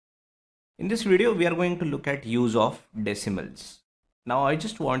In this video, we are going to look at use of decimals. Now, I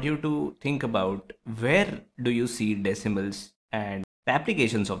just want you to think about where do you see decimals and the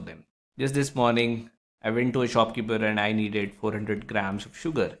applications of them. Just this morning, I went to a shopkeeper and I needed 400 grams of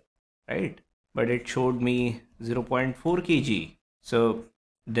sugar, right? But it showed me 0.4 kg. So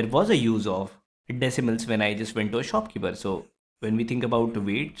there was a use of decimals when I just went to a shopkeeper. So when we think about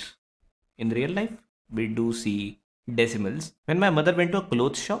weights in real life, we do see decimals. When my mother went to a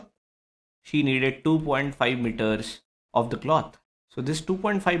clothes shop, she needed 2.5 meters of the cloth. So this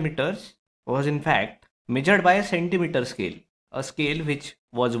 2.5 meters was in fact measured by a centimeter scale, a scale which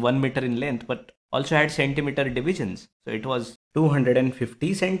was 1 meter in length but also had centimeter divisions. So it was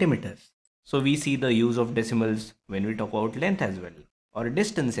 250 centimeters. So we see the use of decimals when we talk about length as well, or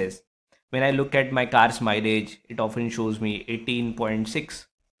distances. When I look at my car's mileage, it often shows me 18.6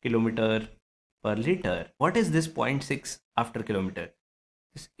 kilometer per liter. What is this 0.6 after kilometer?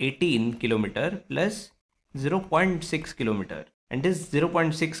 Is 18 kilometer plus 0.6 kilometer, and this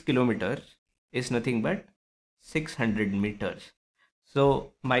 0.6 kilometer is nothing but 600 meters.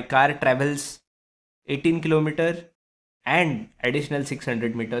 So my car travels 18 kilometer and additional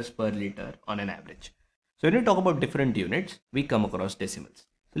 600 meters per liter on an average. So when we talk about different units, we come across decimals.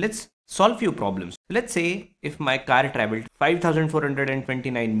 So let's solve few problems. Let's say if my car traveled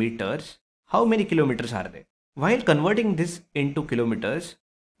 5429 meters, how many kilometers are there? While converting this into kilometers,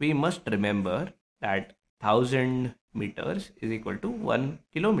 we must remember that 1000 meters is equal to 1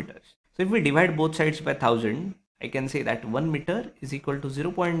 kilometers. So if we divide both sides by 1000, I can say that 1 meter is equal to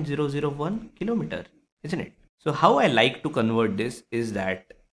 0.001 kilometer, isn't it? So how I like to convert this is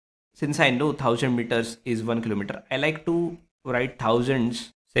that since I know 1000 meters is 1 kilometer, I like to write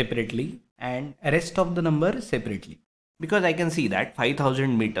thousands separately and rest of the number separately, because I can see that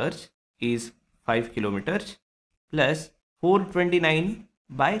 5000 meters is 5 kilometers plus 429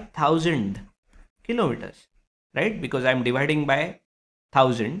 by 1000 kilometers, right? Because I'm dividing by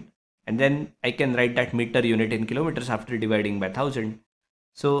 1000 and then I can write that meter unit in kilometers after dividing by 1000.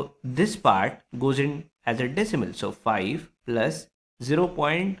 So this part goes in as a decimal. So 5 plus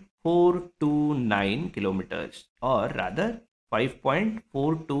 0.429 kilometers, or rather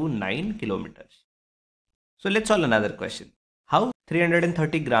 5.429 kilometers. So let's solve another question. How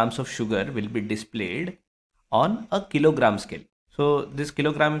 330 grams of sugar will be displayed on a kilogram scale? So this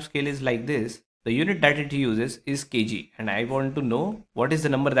kilogram scale is like this. The unit that it uses is kg, and I want to know what is the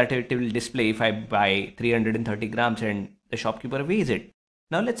number that it will display if I buy 330 grams and the shopkeeper weighs it.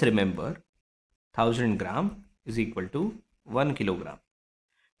 Now let's remember 1000 gram is equal to 1 kilogram.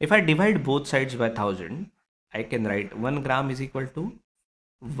 If I divide both sides by 1000, I can write 1 gram is equal to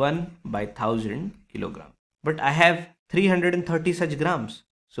 1 by 1000 kilogram. But I have 330 such grams.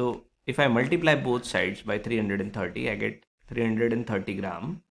 So if I multiply both sides by 330, I get 330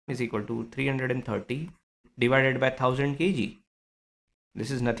 gram is equal to 330 divided by 1000 kg.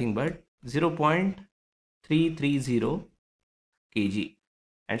 This is nothing but 0.330 kg.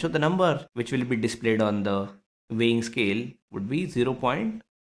 And so the number which will be displayed on the weighing scale would be 0.330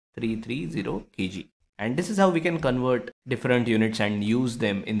 kg. And this is how we can convert different units and use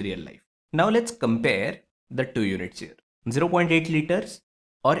them in real life. Now let's compare the two units here. 0.8 liters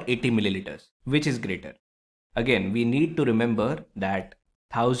or 80 milliliters. Which is greater? Again, we need to remember that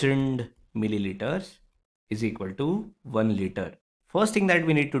 1000 milliliters is equal to 1 liter. First thing that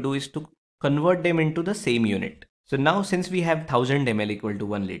we need to do is to convert them into the same unit. So now since we have 1000 ml equal to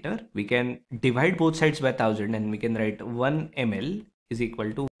 1 liter, we can divide both sides by 1000 and we can write 1 ml is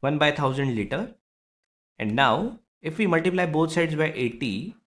equal to 1 by 1000 liter. And now if we multiply both sides by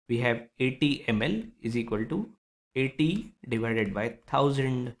 80, we have 80 ml is equal to 80 divided by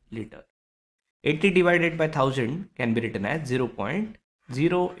 1000 liter. 80 divided by 1000 can be written as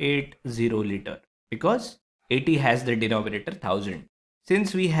 0.080 liter, because 80 has the denominator 1000.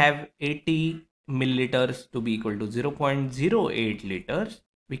 Since we have 80 milliliters to be equal to 0.08 liters,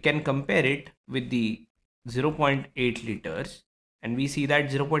 we can compare it with the 0.8 liters, and we see that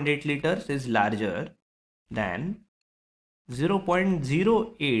 0.8 liters is larger than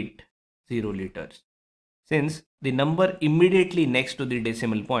 0.080 liters. Since the number immediately next to the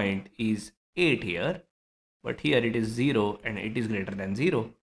decimal point is 8 here, but here it is 0 and it is greater than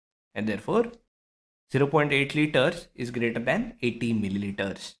 0, and therefore 0.8 liters is greater than 80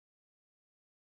 milliliters.